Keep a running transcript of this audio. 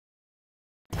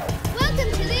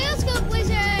Welcome to the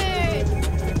OscopeWizard!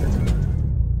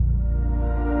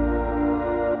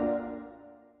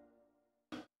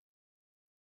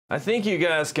 I think you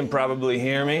guys can probably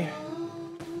hear me.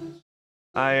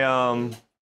 I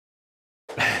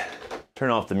turn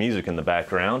off the music in the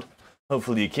background.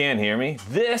 Hopefully you can hear me.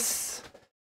 This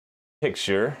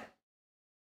picture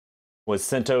was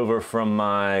sent over from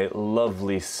my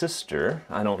lovely sister.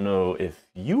 I don't know if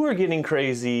you are getting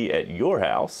crazy at your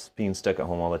house, being stuck at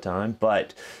home all the time,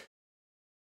 but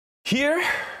here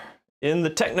in the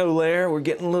techno lair, we're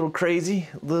getting a little crazy,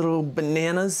 little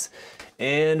bananas.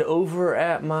 And over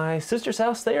at my sister's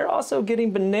house, they are also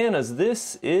getting bananas.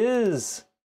 This is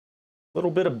a little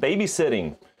bit of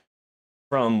babysitting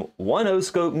from one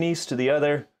Oscope niece to the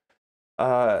other.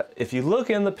 If you look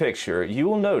in the picture, you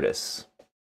will notice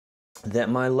that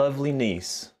my lovely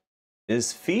niece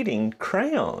is feeding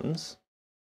crayons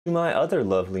to my other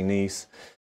lovely niece.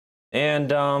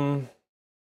 And I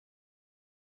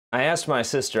asked my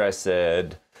sister, I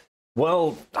said,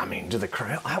 well, I mean,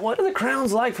 what are the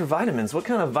crayons like for vitamins? What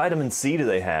kind of vitamin C do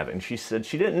they have? And she said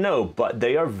she didn't know, but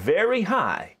they are very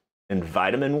high in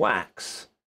vitamin wax.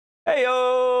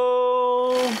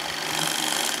 Heyo!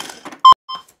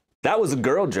 That was a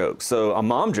girl joke, so a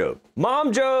mom joke.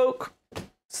 Mom joke!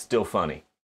 Still funny.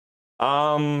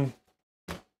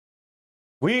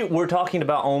 We were talking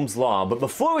about Ohm's Law, but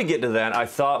before we get to that, I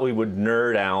thought we would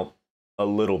nerd out a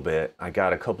little bit. I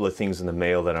got a couple of things in the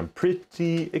mail that I'm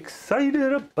pretty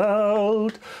excited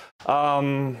about.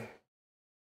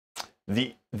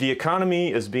 The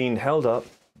economy is being held up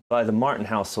by the Martin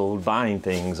household buying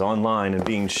things online and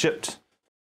being shipped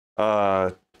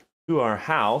to our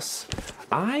house.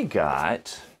 I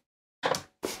got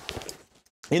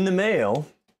in the mail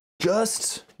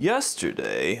just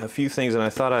yesterday a few things, and I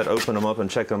thought I'd open them up and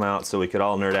check them out so we could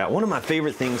all nerd out. One of my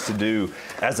favorite things to do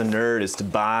as a nerd is to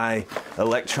buy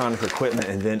electronic equipment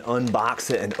and then unbox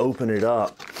it and open it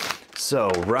up. So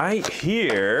right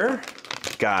here,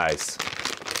 guys,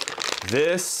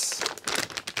 this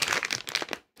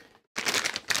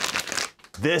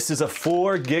is a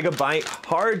 4 gigabyte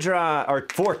hard drive, or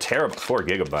 4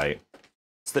 gigabyte.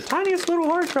 It's the tiniest little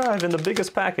hard drive in the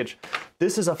biggest package.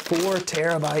 This is a 4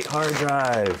 terabyte hard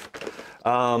drive.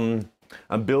 I'm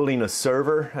building a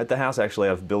server at the house. Actually,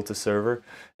 I've built a server,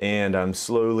 and I'm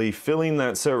slowly filling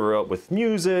that server up with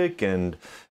music and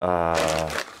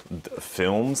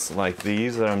films like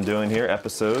these that I'm doing here,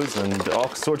 episodes and all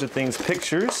sorts of things,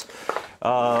 pictures.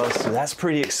 So that's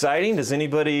pretty exciting. Does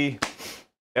anybody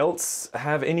else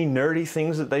have any nerdy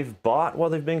things that they've bought while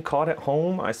they've been caught at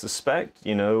home? I suspect,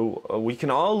 you know, we can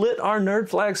all let our nerd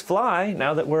flags fly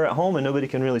now that we're at home and nobody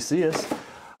can really see us.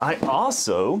 I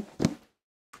also,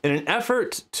 in an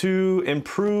effort to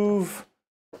improve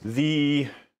the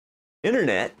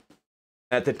internet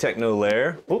at the Techno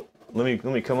Lair, let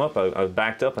me come up. I was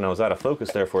backed up and I was out of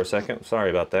focus there for a second. Sorry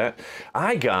about that.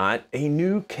 I got a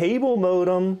new cable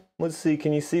modem. Let's see,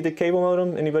 can you see the cable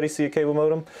modem? Anybody see a cable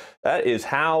modem? That is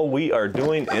how we are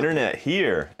doing internet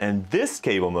here. And this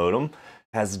cable modem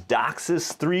has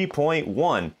DOCSIS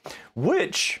 3.1,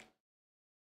 which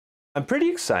I'm pretty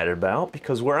excited about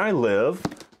because where I live,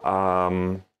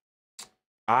 I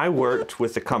worked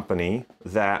with a company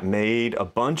that made a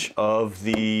bunch of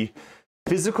the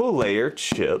physical layer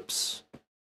chips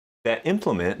that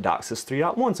implement DOCSIS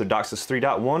 3.1. So DOCSIS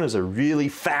 3.1 is a really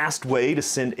fast way to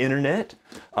send internet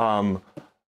from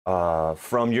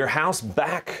your house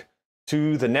back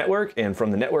to the network, and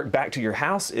from the network back to your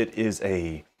house. It is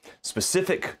a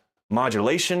specific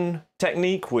modulation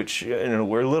technique, which, you know,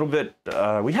 we're a little bit,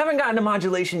 we haven't gotten to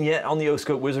modulation yet on the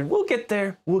OscopeWizard. We'll get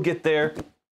there. We'll get there.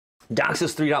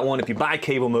 DOCSIS 3.1, if you buy a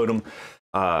cable modem,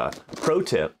 pro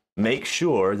tip, make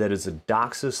sure that it's a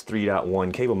DOCSIS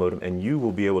 3.1 cable modem, and you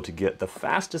will be able to get the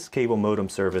fastest cable modem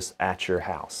service at your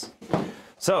house.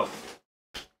 So,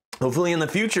 hopefully in the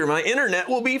future, my internet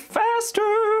will be faster.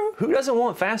 Who doesn't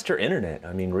want faster internet?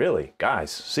 I mean, really, guys,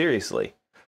 seriously.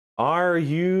 Are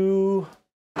you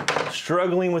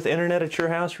struggling with internet at your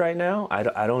house right now? I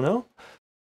don't know.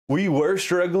 We were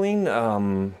struggling.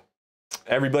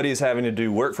 Everybody is having to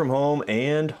do work from home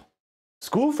and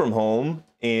school from home,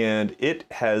 and it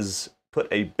has put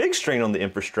a big strain on the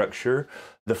infrastructure.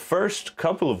 The first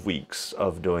couple of weeks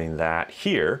of doing that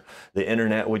here, the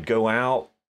internet would go out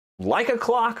like a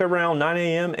clock around 9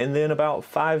 a.m. and then about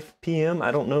 5 p.m.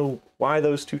 I don't know why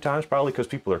those two times, probably because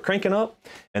people are cranking up.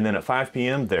 And then at 5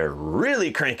 p.m. they're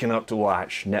really cranking up to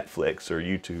watch Netflix or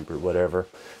YouTube or whatever.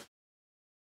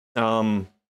 But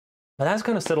that's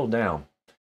kind of settled down.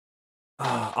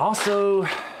 Also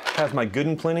have my good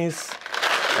and plenties.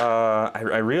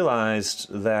 I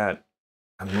realized that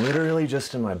I'm literally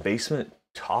just in my basement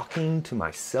talking to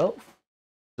myself.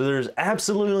 So there's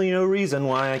absolutely no reason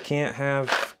why I can't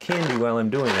have candy while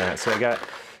I'm doing that. So I got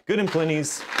good and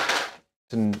plenty's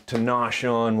to nosh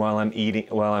on while I'm eating,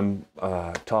 while I'm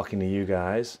talking to you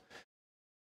guys.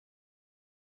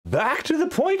 Back to the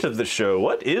point of the show.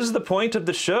 What is the point of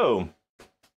the show?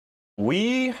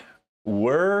 We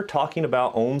were talking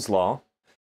about Ohm's Law.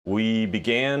 We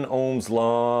began Ohm's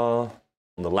Law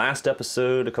on the last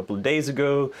episode a couple of days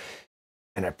ago,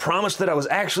 and I promised that I was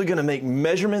actually going to make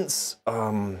measurements,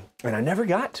 and I never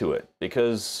got to it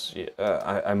because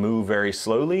I move very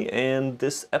slowly, and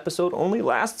this episode only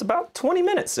lasts about 20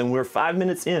 minutes, and we're 5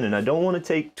 minutes in, and I don't want to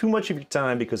take too much of your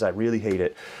time because I really hate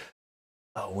it.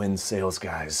 When sales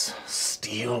guys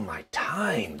steal my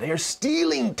time. They are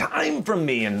stealing time from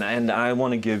me, and I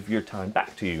want to give your time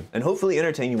back to you and hopefully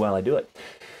entertain you while I do it.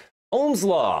 Ohm's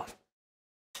Law.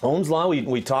 Ohm's Law,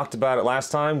 we talked about it last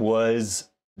time, was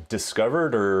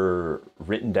discovered or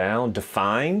written down,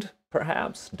 defined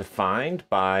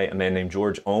by a man named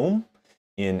George Ohm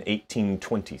in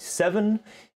 1827,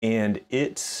 and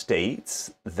it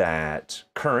states that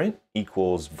current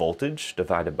equals voltage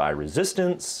divided by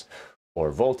resistance,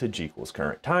 or voltage equals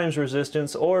current times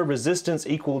resistance, or resistance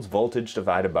equals voltage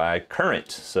divided by current.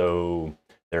 So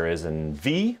there is an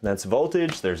V, that's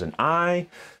voltage, there's an I,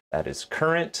 that is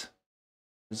current.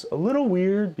 It's a little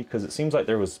weird because it seems like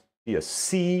there was be a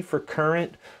C for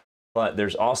current, but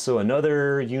there's also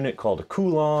another unit called a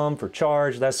coulomb for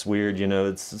charge. That's weird, you know,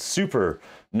 it's super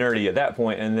nerdy at that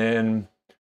point. And then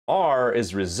R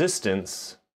is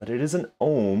resistance, but it is an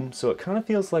ohm, so it kind of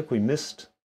feels like we missed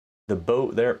the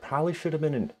boat there. It probably should have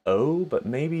been an O, but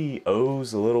maybe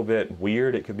O's a little bit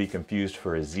weird. It could be confused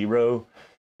for a zero.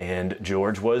 And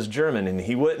George was German, and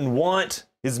he wouldn't want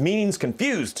his meanings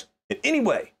confused in any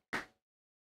way.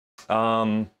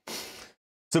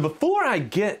 So before I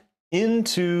get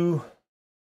into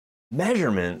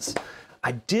measurements,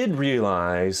 I did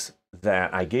realize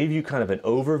that I gave you kind of an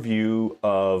overview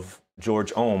of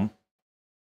George Ohm,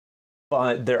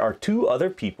 but there are two other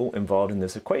people involved in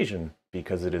this equation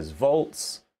because it is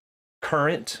volts,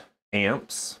 current,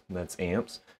 amps, that's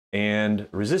amps, and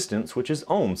resistance, which is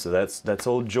ohms. So that's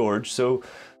old George. So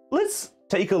let's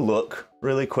take a look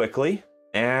really quickly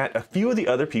at a few of the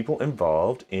other people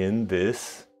involved in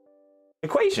this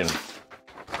equation.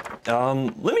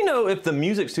 Let me know if the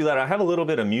music's too loud. I have a little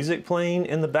bit of music playing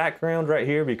in the background right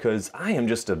here because I am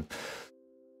just a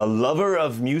lover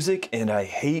of music and I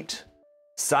hate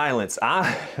silence.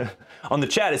 On the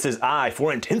chat it says I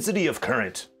for intensity of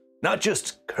current. Not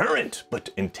just current, but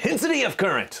intensity of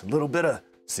current. A little bit of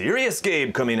serious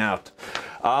Gabe coming out.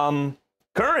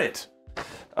 Current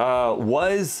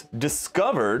was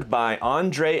discovered by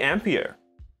Andre Ampere,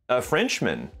 a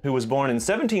Frenchman who was born in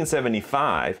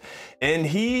 1775, and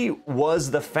he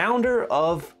was the founder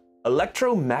of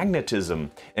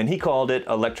electromagnetism, and he called it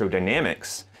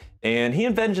electrodynamics. And he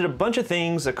invented a bunch of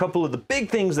things. A couple of the big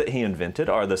things that he invented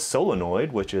are the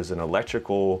solenoid, which is an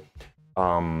electrical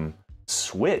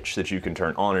switch that you can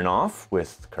turn on and off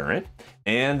with current.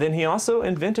 And then he also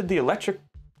invented the electric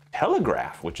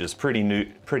telegraph, which is pretty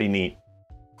neat.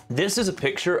 This is a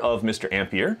picture of Mr.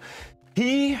 Ampere.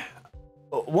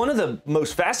 One of the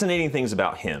most fascinating things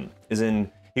about him is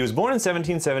he was born in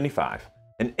 1775.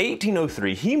 In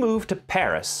 1803, he moved to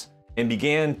Paris and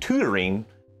began tutoring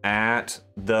at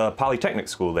the Polytechnic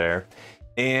school there.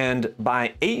 And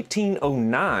by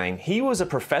 1809, he was a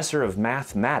professor of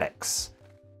mathematics.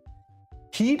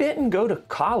 He didn't go to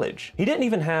college. He didn't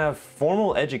even have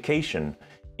formal education.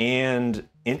 And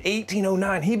in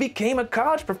 1809, he became a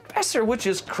college professor, which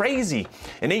is crazy.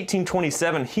 In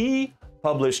 1827, he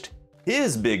published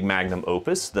his big magnum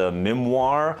opus, the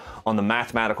Memoir on the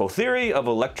Mathematical Theory of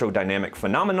Electrodynamic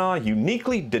Phenomena,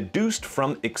 uniquely deduced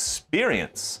from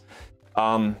experience.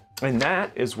 And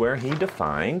that is where he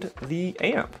defined the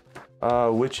amp,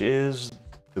 which is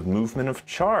the movement of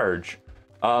charge.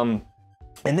 And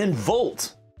then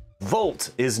volt.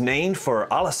 Volt is named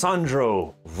for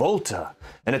Alessandro Volta,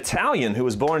 an Italian who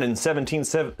was born in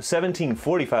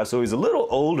 1745, so he's a little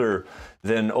older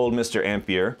than old Mr.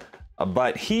 Ampere,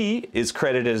 but he is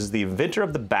credited as the inventor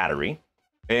of the battery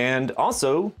and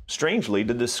also, strangely,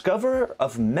 the discoverer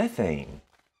of methane,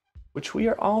 which we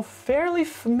are all fairly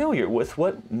familiar with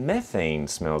what methane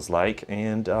smells like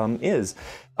and is.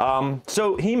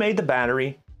 So he made the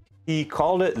battery. He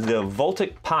called it the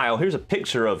voltaic pile. Here's a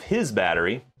picture of his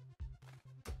battery.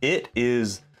 It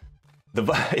is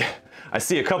I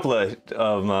see a couple of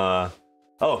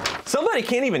oh, somebody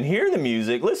can't even hear the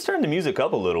music. Let's turn the music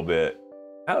up a little bit.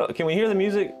 Can we hear the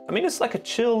music? I mean, it's like a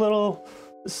chill little,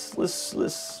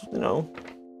 let's you know,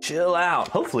 Chill out.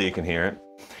 Hopefully you can hear it.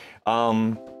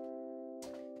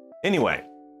 Anyway,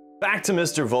 back to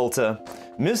Mr. Volta.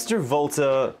 Mr.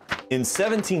 Volta in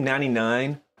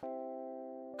 1799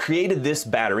 created this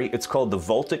battery. It's called the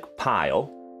Voltic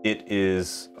pile. It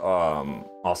is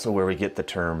also where we get the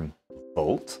term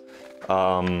volt.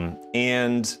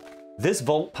 And this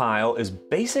volt pile is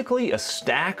basically a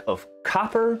stack of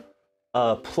copper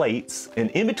plates, and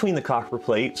in between the copper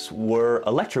plates were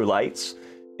electrolytes,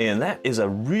 and that is a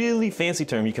really fancy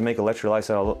term. You can make electrolytes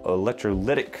out of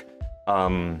electrolytic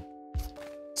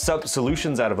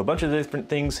solutions out of a bunch of different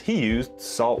things. He used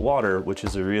salt water, which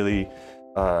is a really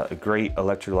a great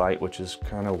electrolyte, which is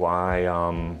kind of why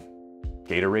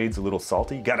Gatorade's a little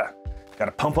salty. Gotta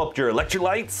pump up your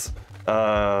electrolytes.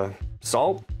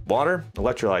 Salt, water,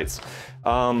 electrolytes.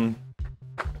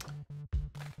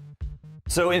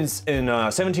 So in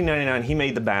 1799, he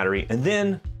made the battery, and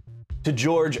then to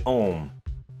George Ohm.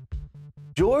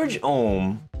 George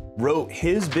Ohm wrote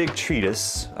his big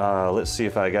treatise. Let's see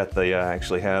if I got the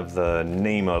actually have the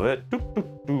name of it.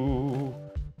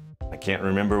 I can't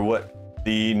remember what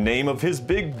the name of his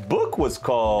big book was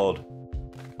called.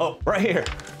 Oh, right here.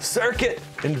 Circuit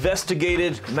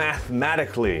Investigated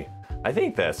Mathematically. I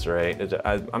think that's right.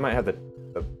 I might have the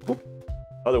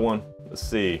other one. Let's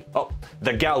see. Oh,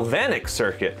 the galvanic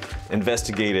circuit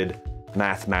investigated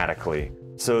mathematically.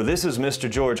 So this is Mr.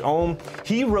 George Ohm.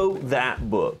 He wrote that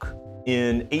book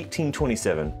in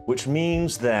 1827, which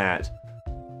means that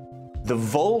the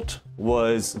volt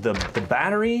was, the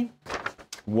battery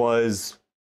was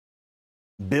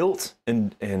built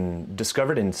and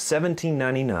discovered in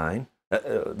 1799.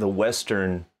 The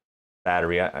Western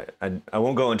battery. I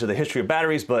won't go into the history of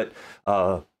batteries, but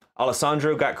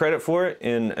Alessandro got credit for it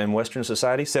in Western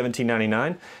society,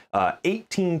 1799.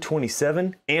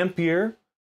 1827, Ampere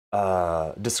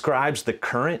describes the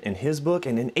current in his book,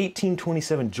 and in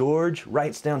 1827, George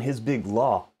writes down his big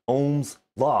law, Ohm's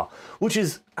law, which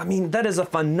is, I mean, that is a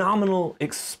phenomenal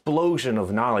explosion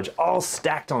of knowledge, all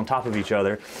stacked on top of each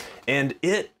other. And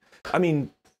it, I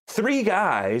mean, three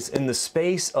guys in the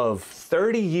space of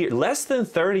 30 years, less than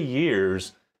 30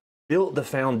 years, built the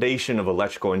foundation of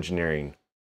electrical engineering.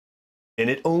 And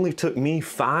it only took me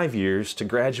 5 years to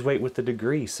graduate with the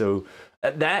degree. So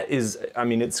that is, I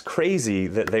mean, it's crazy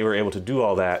that they were able to do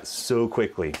all that so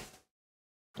quickly.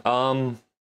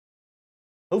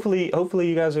 Hopefully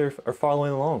you guys are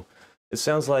following along. It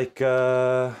sounds like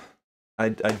I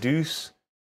do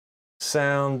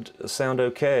sound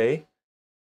okay.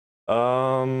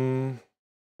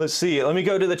 Let's see. Let me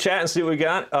go to the chat and see what we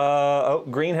got. Oh,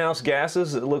 greenhouse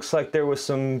gases. It looks like there was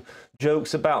some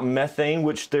jokes about methane,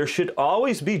 which there should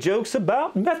always be jokes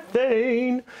about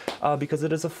methane because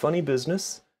it is a funny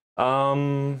business.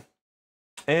 And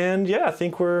yeah, I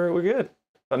think we're good.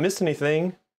 If I missed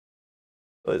anything,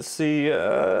 let's see.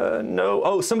 No.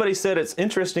 Oh, somebody said it's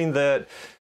interesting that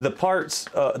the parts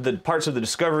of the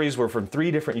discoveries were from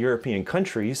 3 different European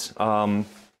countries.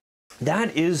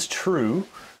 That is true.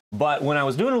 But when I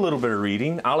was doing a little bit of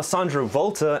reading, Alessandro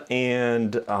Volta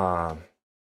and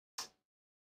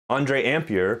Andre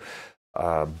Ampere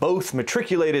both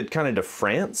matriculated kind of to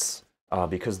France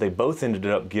because they both ended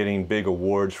up getting big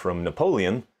awards from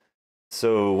Napoleon.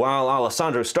 So while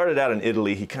Alessandro started out in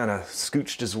Italy, he kind of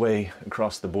scooched his way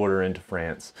across the border into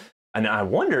France. And I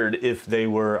wondered if they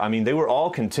were, I mean, they were all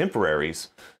contemporaries,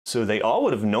 so they all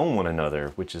would have known one another,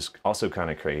 which is also kind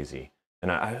of crazy.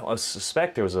 And I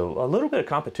suspect there was a little bit of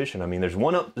competition. I mean, there's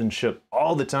one-upmanship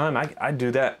all the time. I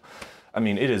do that. I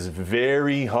mean, it is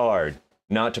very hard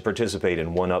not to participate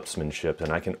in one-upsmanship.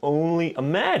 And I can only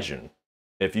imagine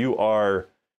if you are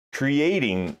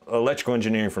creating electrical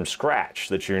engineering from scratch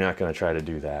that you're not going to try to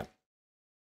do that.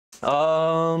 Now,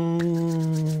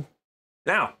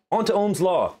 on to Ohm's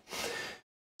law.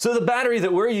 So the battery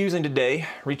that we're using today,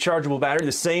 rechargeable battery,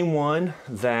 the same one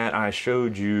that I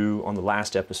showed you on the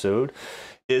last episode,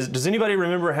 does anybody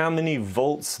remember how many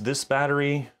volts this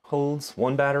battery holds?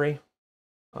 One battery?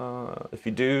 If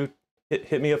you do,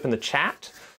 hit me up in the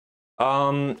chat.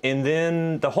 And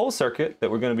then the whole circuit that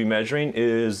we're going to be measuring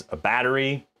is a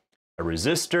battery, a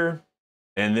resistor,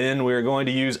 and then we're going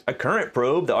to use a current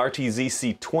probe, the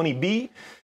RTZC20B,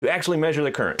 to actually measure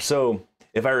the current. So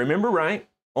if I remember right,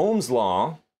 Ohm's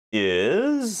law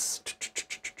is,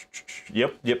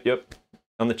 yep.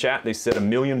 On the chat, they said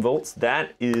 1,000,000 volts.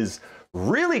 That is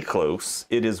really close.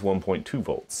 It is 1.2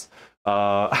 volts.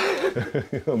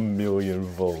 1,000,000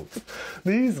 volts.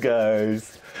 These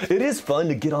guys. It is fun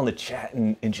to get on the chat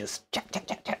and just chat.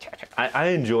 I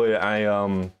enjoy it.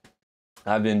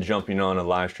 I've been jumping on a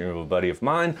live stream of a buddy of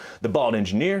mine, the Bald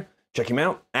Engineer. Check him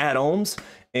out, at Ohms.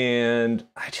 And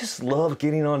I just love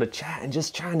getting on to chat and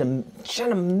just trying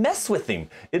to mess with him.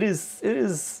 It is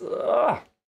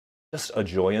just a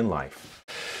joy in life.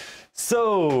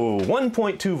 So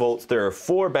 1.2 volts, there are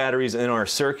 4 batteries in our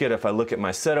circuit. If I look at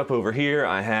my setup over here,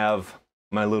 I have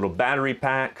my little battery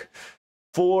pack,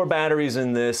 4 batteries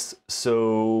in this.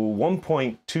 So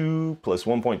 1.2 plus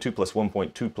 1.2 plus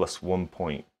 1.2 plus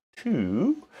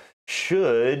 1.2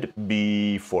 should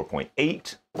be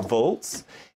 4.8 volts.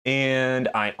 And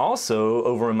I also,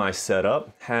 over in my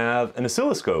setup, have an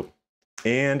oscilloscope.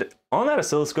 And on that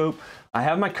oscilloscope, I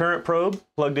have my current probe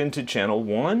plugged into channel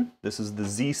 1. This is the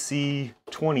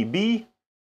ZC20B.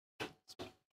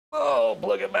 Oh,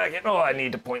 plug it back in. Oh, I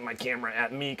need to point my camera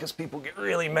at me because people get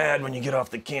really mad when you get off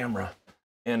the camera.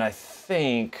 And I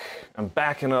think I'm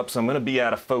backing up, so I'm going to be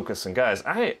out of focus. And guys,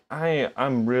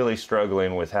 I'm really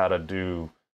struggling with how to do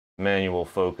manual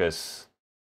focus.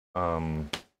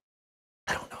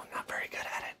 I don't know. I'm not very good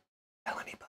at it. Tell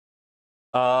anybody.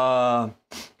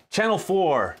 Channel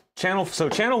 4. So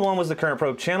channel 1 was the current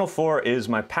probe. Channel 4 is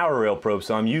my power rail probe.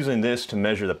 So I'm using this to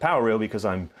measure the power rail because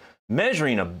I'm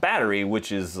measuring a battery,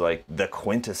 which is like the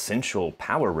quintessential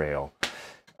power rail.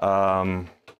 Oh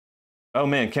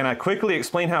man, can I quickly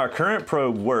explain how a current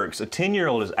probe works? A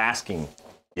 10-year-old is asking.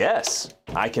 Yes,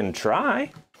 I can try.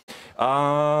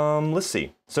 Let's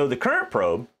see. So the current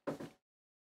probe,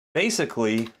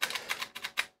 basically,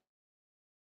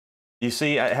 you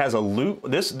see it has a loop.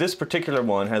 This particular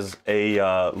one has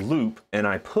a loop, and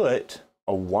I put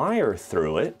a wire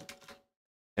through it.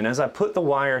 And as I put the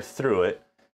wire through it,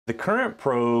 the current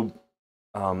probe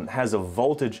has a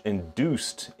voltage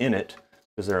induced in it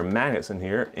because there are magnets in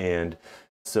here. And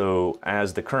so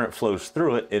as the current flows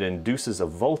through it, it induces a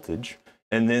voltage.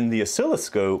 And then the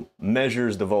oscilloscope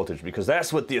measures the voltage because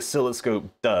that's what the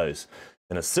oscilloscope does.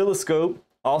 An oscilloscope,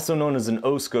 also known as an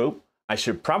oscope. I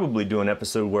should probably do an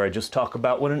episode where I just talk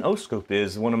about what an oscope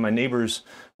is. One of my neighbors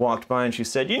walked by and she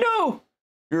said, you know,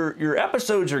 your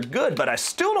episodes are good, but I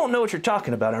still don't know what you're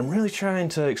talking about. I'm really trying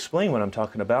to explain what I'm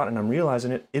talking about, and I'm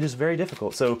realizing it is very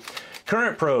difficult. So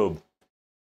current probe,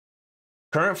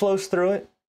 current flows through it,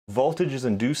 voltage is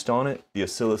induced on it, the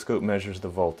oscilloscope measures the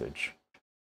voltage.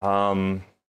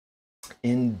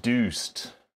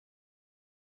 Induced,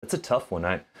 that's a tough one.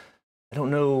 I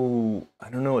don't know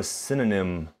a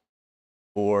synonym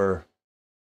for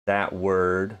that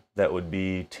word that would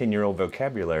be 10-year-old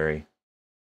vocabulary.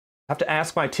 I have to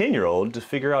ask my 10-year-old to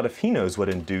figure out if he knows what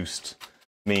induced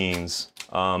means.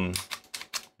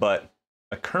 But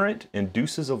a current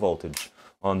induces a voltage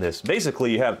on this.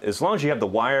 Basically, you have, as long as you have the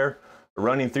wire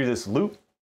running through this loop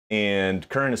and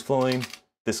current is flowing,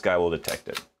 this guy will detect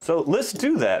it. So let's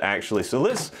do that actually. So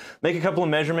let's make a couple of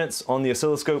measurements on the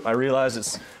oscilloscope. I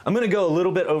realize I'm gonna go a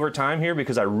little bit over time here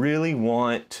because I really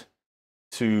want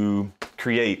to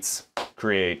creates,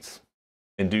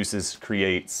 induces,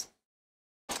 creates.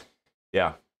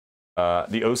 Yeah,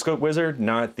 the OscopeWizard,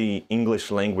 not the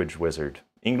English language wizard.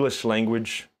 English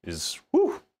language is,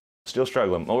 whew, still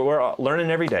struggling. Oh, we're learning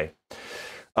every day.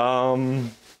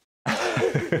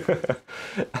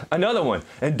 Another one,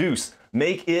 induce,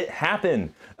 make it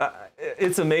happen.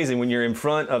 It's amazing when you're in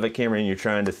front of a camera and you're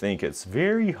trying to think. It's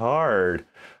very hard.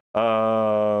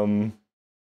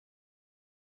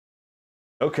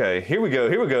 Okay, here we go.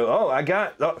 Oh, I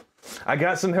got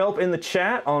some help in the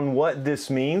chat on what this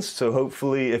means. So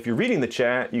hopefully if you're reading the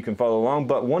chat, you can follow along.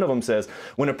 But one of them says,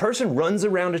 when a person runs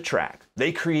around a track,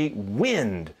 they create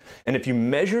wind. And if you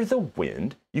measure the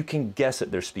wind, you can guess at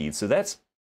their speed. So that's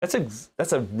a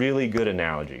really good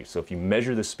analogy. So if you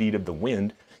measure the speed of the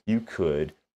wind, you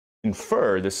could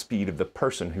infer the speed of the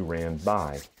person who ran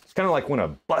by. It's kind of like when a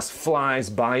bus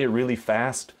flies by you really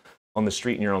fast on the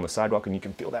street and you're on the sidewalk and you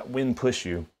can feel that wind push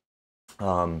you.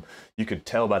 You could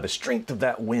tell by the strength of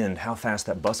that wind how fast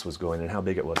that bus was going and how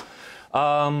big it was.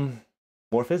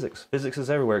 More physics. Physics is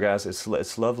everywhere, guys.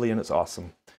 It's lovely and it's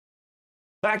awesome.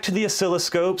 Back to the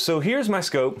oscilloscope. So here's my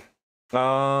scope.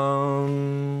 Why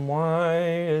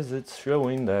is it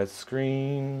showing that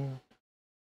screen?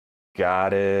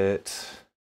 Got it.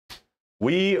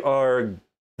 We are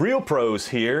real pros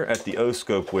here at the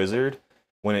OscopeWizard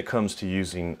when it comes to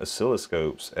using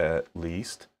oscilloscopes, at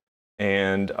least.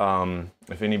 And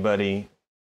if anybody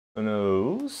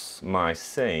knows my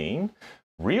saying,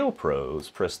 real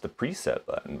pros press the preset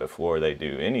button before they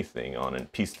do anything on a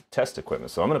piece of test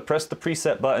equipment. So I'm going to press the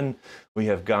preset button. We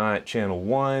have got channel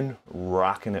 1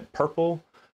 rocking it purple.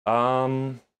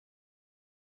 Let's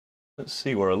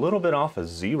see, we're a little bit off of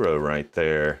 0 right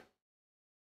there.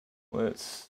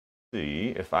 Let's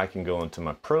see if I can go into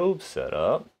my probe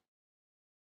setup.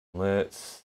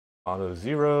 Let's auto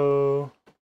 0.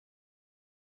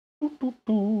 Boop, boop,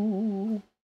 boop.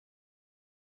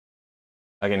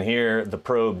 I can hear the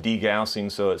probe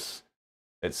degaussing, so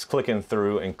it's clicking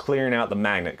through and clearing out the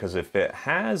magnet, because if it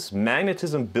has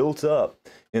magnetism built up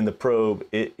in the probe,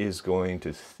 it is going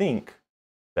to think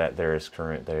that there is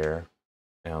current there,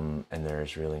 and there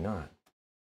is really not.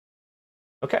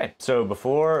 Okay, so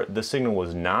before the signal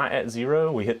was not at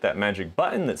 0, we hit that magic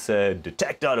button that said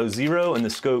detect auto 0, and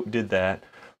the scope did that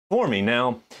for me.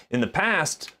 Now, in the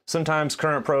past, sometimes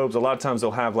current probes, a lot of times they'll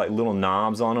have like little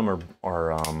knobs on them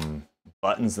or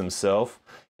buttons themselves,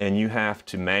 and you have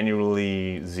to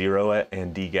manually zero it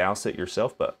and degauss it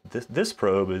yourself. But this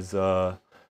probe is kind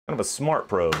of a smart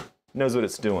probe. It knows what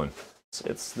it's doing.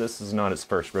 This is not its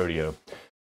first rodeo.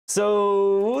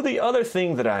 So the other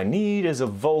thing that I need is a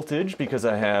voltage, because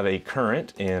I have a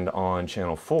current, and on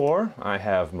channel 4 I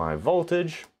have my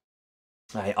voltage.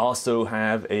 I also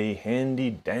have a handy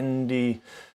dandy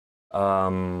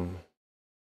probe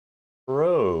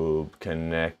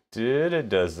connected. It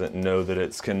doesn't know that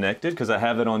it's connected because I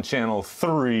have it on channel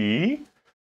 3.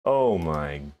 Oh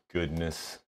my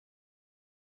goodness.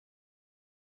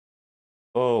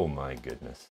 Oh my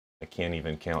goodness. I can't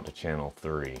even count to channel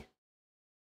 3.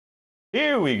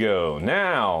 Here we go.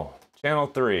 Now, channel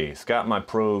 3. It's got my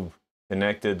probe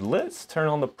connected. Let's turn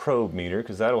on the probe meter,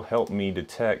 because that'll help me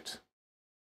detect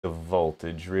the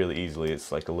voltage really easily. It's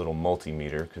like a little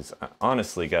multimeter, because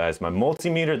honestly, guys, my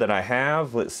multimeter that I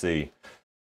have, let's see.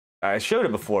 I showed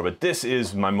it before, but this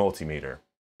is my multimeter,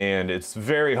 and it's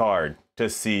very hard to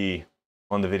see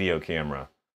on the video camera.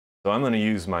 So I'm going to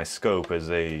use my scope as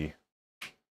a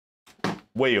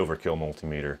way overkill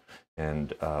multimeter,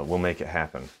 and we'll make it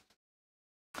happen.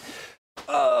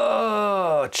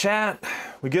 Chat.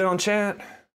 We good on chat?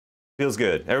 Feels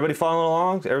good. Everybody following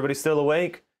along? Everybody still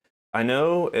awake? I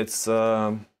know it's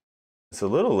a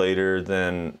little later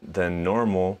than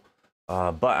normal,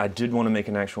 but I did want to make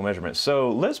an actual measurement. So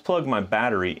let's plug my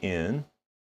battery in.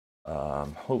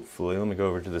 Hopefully, let me go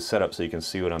over to the setup so you can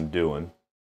see what I'm doing.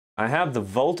 I have the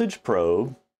voltage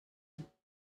probe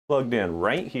plugged in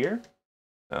right here.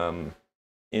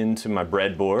 Into my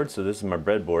breadboard. So this is my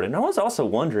breadboard. And I was also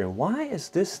wondering, why is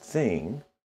this thing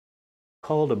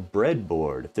called a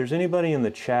breadboard? If there's anybody in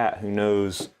the chat who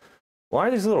knows why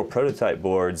these little prototype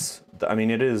boards, I mean,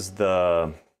 this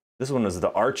one is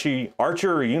the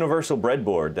Archer Universal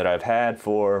Breadboard that I've had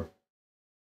for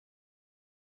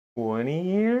 20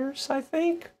 years, I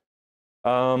think.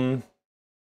 I'm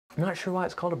not sure why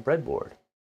it's called a breadboard.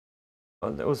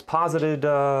 It was posited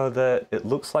that it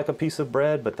looks like a piece of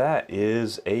bread, but that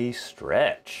is a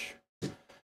stretch.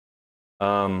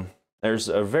 There's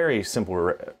a very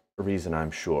simple reason, I'm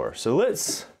sure. So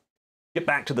let's get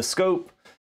back to the scope.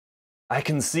 I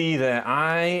can see that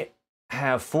I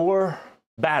have 4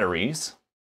 batteries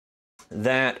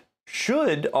that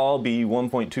should all be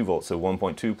 1.2 volts. So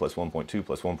 1.2 plus 1.2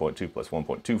 plus 1.2 plus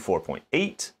 1.2,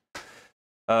 4.8.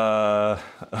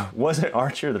 Was it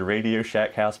Archer, the Radio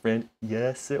Shack house brand?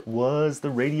 Yes, it was the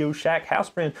Radio Shack house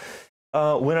brand.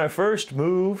 When I first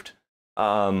moved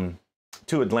to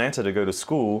Atlanta to go to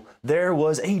school, there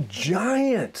was a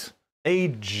giant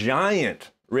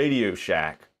Radio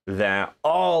Shack that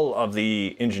all of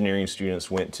the engineering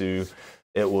students went to.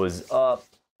 It was up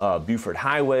Buford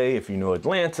Highway, if you know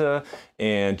Atlanta,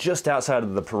 and just outside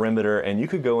of the perimeter, and you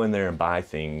could go in there and buy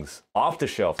things off the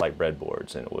shelf like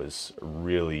breadboards, and it was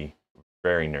really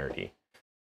very nerdy.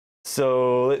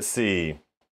 So let's see.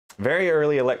 Very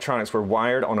early electronics were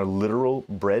wired on a literal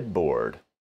breadboard.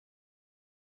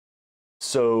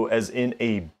 So as in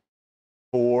a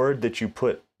board that you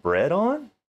put bread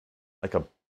on, like a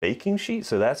baking sheet.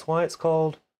 So that's why it's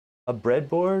called a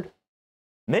breadboard.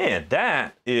 Man,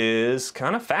 that is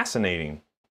kind of fascinating.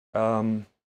 The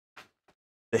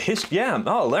history, yeah.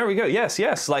 Oh, there we go. Yes,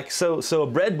 yes. Like so a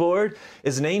breadboard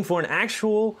is named for an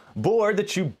actual board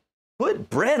that you put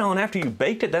bread on after you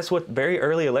baked it. That's what very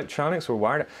early electronics were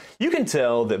wired. You can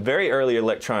tell that very early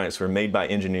electronics were made by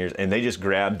engineers, and they just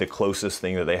grabbed the closest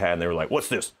thing that they had, and they were like, "What's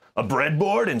this? A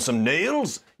breadboard and some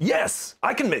nails? Yes,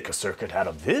 I can make a circuit out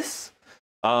of this."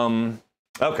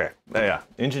 Okay, yeah,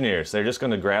 engineers, they're just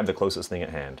going to grab the closest thing at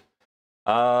hand.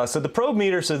 So the probe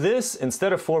meter, so this,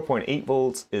 instead of 4.8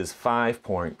 volts, is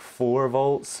 5.4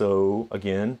 volts. So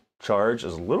again, charge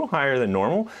is a little higher than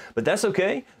normal, but that's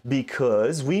okay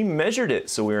because we measured it.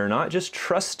 So we are not just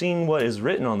trusting what is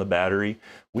written on the battery,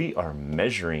 we are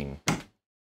measuring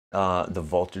the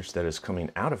voltage that is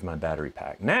coming out of my battery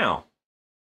pack. Now,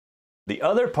 the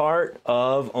other part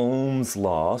of Ohm's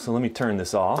law, so let me turn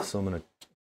this off. So I'm going to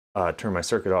turn my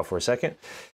circuit off for a second,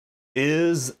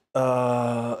 is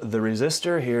the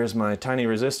resistor. Here's my tiny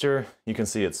resistor. You can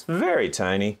see it's very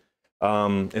tiny.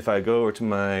 If I go over to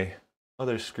my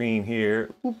other screen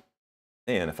here,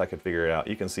 and if I could figure it out,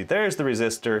 you can see there's the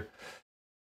resistor.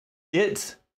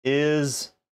 It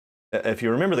is, if you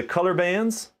remember the color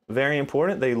bands, very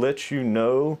important. They let you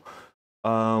know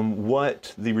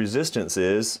what the resistance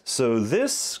is. So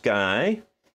this guy,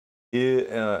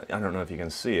 I don't know if you can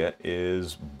see it,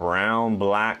 is brown,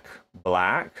 black,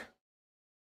 black.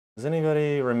 Does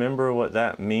anybody remember what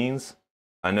that means?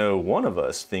 I know one of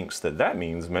us thinks that that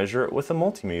means measure it with a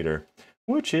multimeter,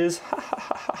 which is ha ha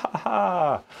ha ha ha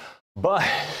ha. But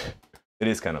it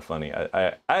is kind of funny.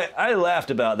 I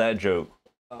laughed about that joke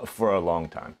for a long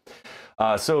time.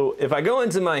 So if I go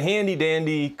into my handy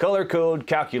dandy color code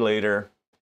calculator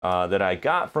that I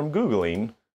got from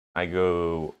Googling, I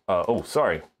go,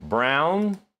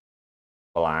 brown,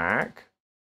 black,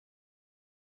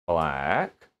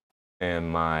 black,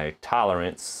 and my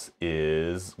tolerance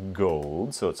is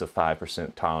gold, so it's a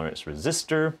 5% tolerance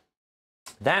resistor.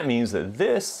 That means that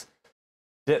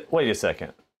wait a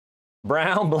second,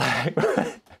 brown, black,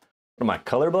 am I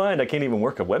colorblind? I can't even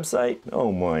work a website?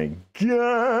 Oh my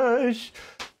gosh,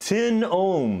 10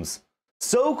 ohms.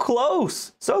 So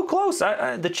close, so close.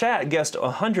 The chat guessed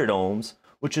 100 ohms,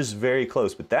 which is very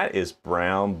close, but that is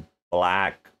brown,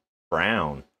 black,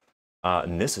 brown.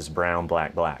 And this is brown,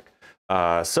 black, black.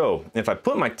 So if I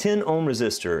put my 10 ohm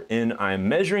resistor and I'm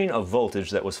measuring a voltage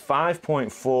that was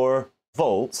 5.4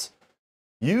 volts,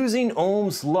 using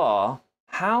Ohm's law,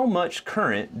 how much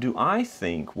current do I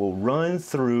think will run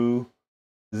through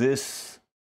this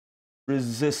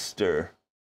resistor?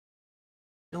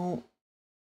 Can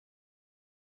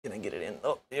I get it in?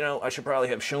 Oh, I should probably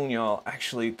have shown y'all.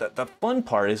 Actually, the fun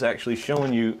part is actually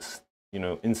showing you,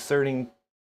 inserting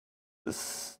the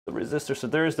resistor. So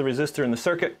there's the resistor in the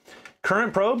circuit.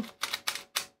 Current probe,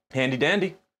 handy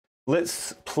dandy.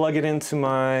 Let's plug it into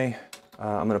my,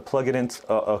 I'm going to plug it in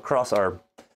across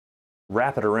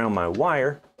wrap it around my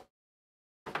wire.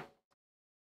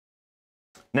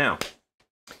 Now,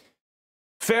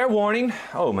 fair warning.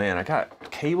 Oh man, I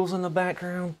got cables in the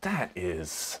background. That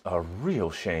is a real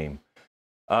shame.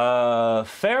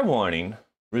 Fair warning,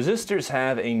 resistors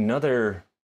have another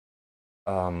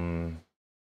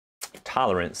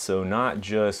tolerance, so not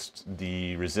just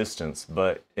the resistance,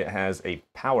 but it has a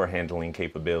power handling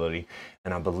capability,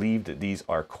 and I believe that these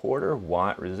are 1/4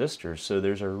 watt resistors, so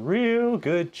there's a real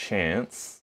good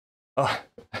chance.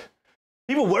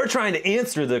 People were trying to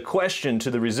answer the question to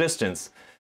the resistance,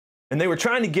 and they were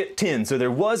trying to get 10, so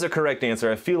there was a correct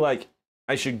answer. I feel like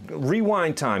I should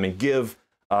rewind time and give,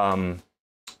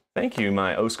 thank you,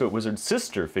 my OscopeWizard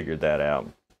sister figured that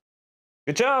out.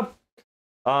 Good job.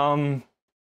 Or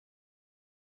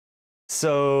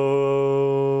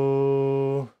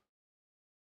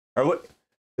what?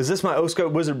 Is this my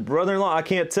OscopeWizard brother-in-law? I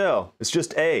can't tell. It's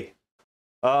just A.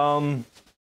 Oh,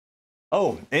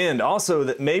 and also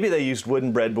that maybe they used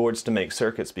wooden breadboards to make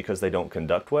circuits because they don't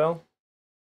conduct well.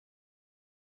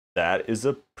 That is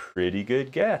a pretty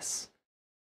good guess.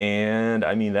 And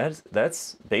I mean,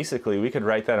 that's basically, we could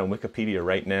write that on Wikipedia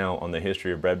right now on the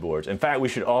history of breadboards. In fact, we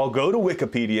should all go to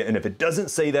Wikipedia, and if it doesn't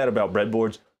say that about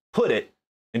breadboards, put it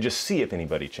and just see if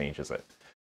anybody changes it.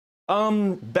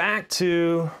 Back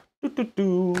to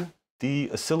the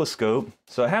oscilloscope.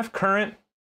 So I have current,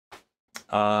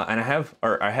 and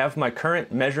I have my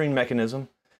current measuring mechanism,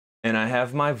 and I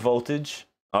have my voltage.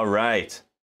 All right,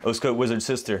 OscopeWizard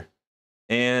sister.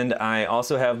 And I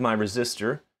also have my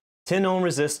resistor, 10 ohm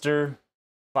resistor,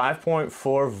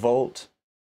 5.4 volt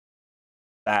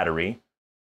battery.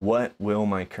 What will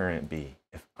my current be?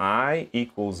 If I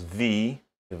equals V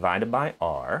divided by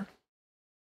R,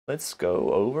 let's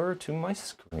go over to my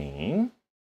screen.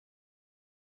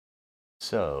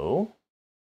 So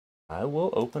I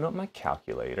will open up my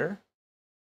calculator,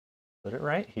 put it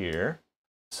right here.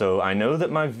 So I know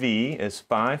that my V is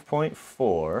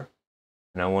 5.4,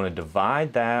 and I want to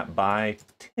divide that by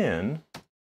 10.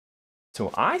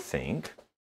 So I think,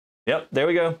 yep, there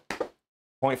we go,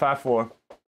 0.54.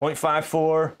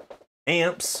 0.54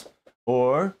 amps,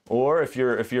 or if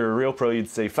you're a real pro, you'd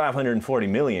say 540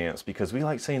 milliamps, because we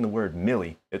like saying the word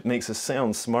milli. It makes us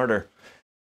sound smarter.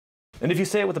 And if you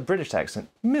say it with a British accent,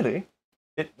 milli,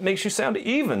 it makes you sound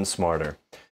even smarter.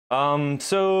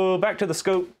 So back to the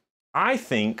scope. I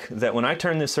think that when I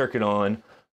turn this circuit on,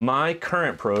 my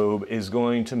current probe is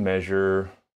going to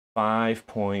measure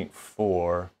 5.4,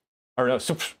 or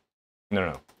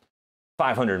no,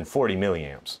 540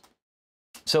 milliamps.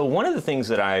 So one of the things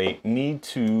that I need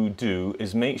to do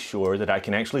is make sure that I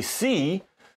can actually see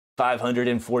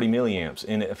 540 milliamps.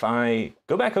 And if I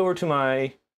go back over to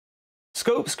my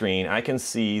scope screen, I can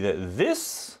see that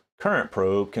this current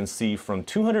probe can see from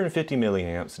 250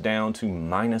 milliamps down to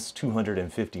minus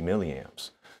 250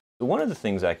 milliamps. So one of the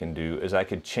things I can do is I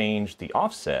could change the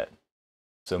offset.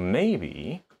 So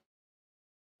maybe,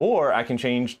 or I can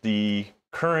change the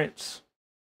current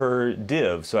per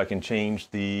div. So I can change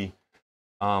the,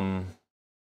 oh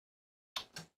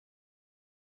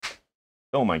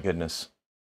my goodness,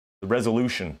 the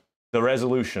resolution,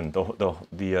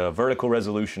 the vertical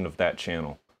resolution of that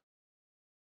channel.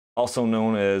 Also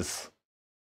known as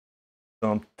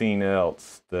something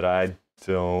else that I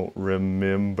don't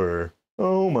remember.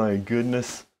 Oh my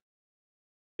goodness.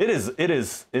 It's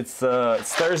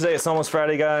Thursday, it's almost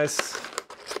Friday, guys.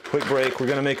 Quick break, we're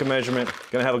gonna make a measurement.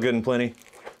 Gonna have a good and plenty.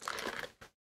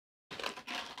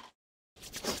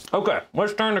 Okay,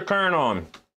 let's turn the current on.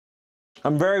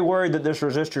 I'm very worried that this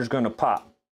resistor is gonna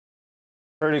pop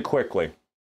pretty quickly.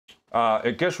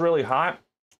 It gets really hot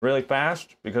really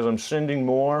fast because I'm sending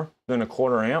more than a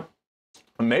 1/4 amp.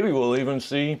 And maybe we'll even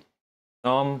see,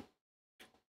 you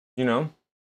know,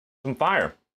 some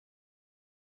fire.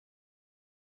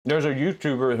 There's a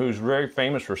YouTuber who's very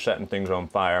famous for setting things on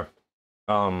fire.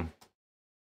 But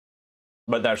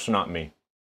that's not me.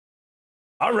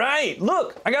 All right,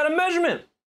 look, I got a measurement.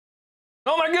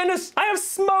 Oh my goodness, I have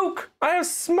smoke. I have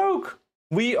smoke.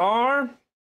 We are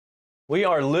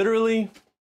literally,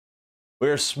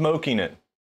 we're smoking it.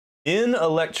 In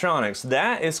electronics,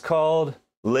 that is called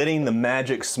letting the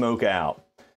magic smoke out.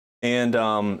 And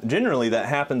generally that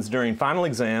happens during final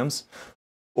exams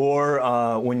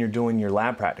or when you're doing your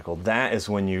lab practical. That is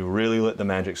when you really let the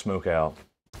magic smoke out.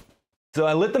 So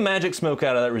I lit the magic smoke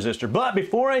out of that resistor, but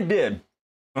before I did,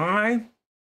 I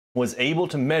was able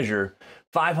to measure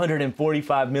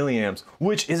 545 milliamps,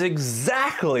 which is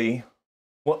exactly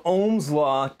what Ohm's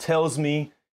law tells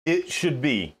me it should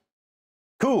be.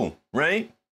 Cool,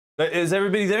 right? Is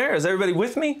everybody there? Is everybody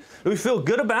with me? Do we feel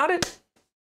good about it?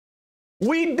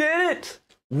 We did it!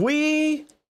 We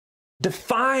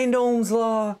defined Ohm's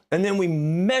law, and then we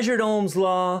measured Ohm's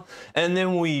law, and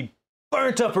then we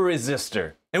burnt up a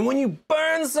resistor. And when you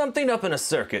burn something up in a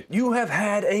circuit, you have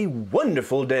had a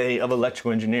wonderful day of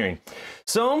electrical engineering.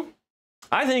 So,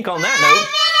 I think on that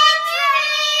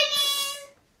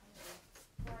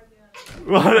note...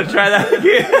 Want to try that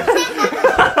again?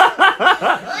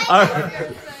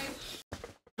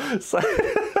 So,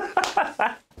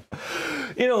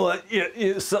 you know what?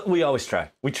 We always try.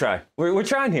 We try. We're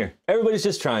trying here. Everybody's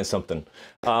just trying something.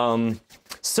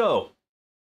 So,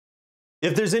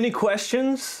 if there's any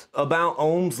questions about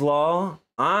Ohm's law,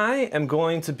 I am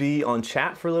going to be on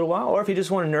chat for a little while. Or if you just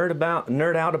want to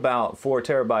nerd out about 4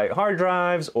 terabyte hard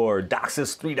drives or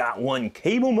DOCSIS 3.1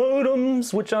 cable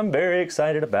modems, which I'm very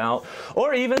excited about,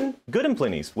 or even Good and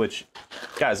Plenty's, which,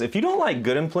 guys, if you don't like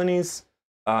Good and Plenty's,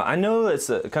 I know it's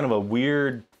a kind of a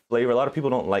weird flavor. A lot of people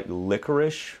don't like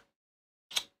licorice.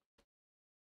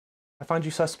 I find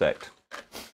you suspect.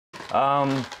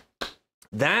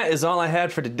 That is all I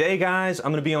had for today, guys.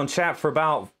 I'm going to be on chat for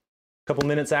about a couple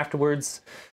minutes afterwards.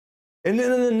 And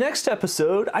then in the next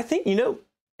episode, I think, you know,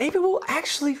 maybe we'll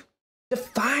actually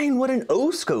define what an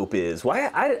oscope is.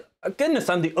 Goodness,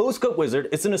 I'm the OscopeWizard.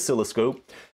 It's an oscilloscope.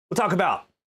 We'll talk about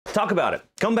it.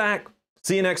 Come back.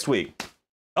 See you next week.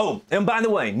 Oh, and by the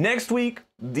way, next week,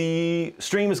 the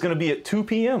stream is going to be at 2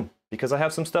 p.m. because I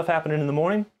have some stuff happening in the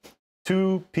morning.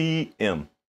 2 p.m.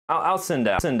 I'll send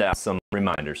out some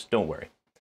reminders. Don't worry.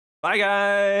 Bye,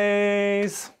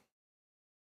 guys.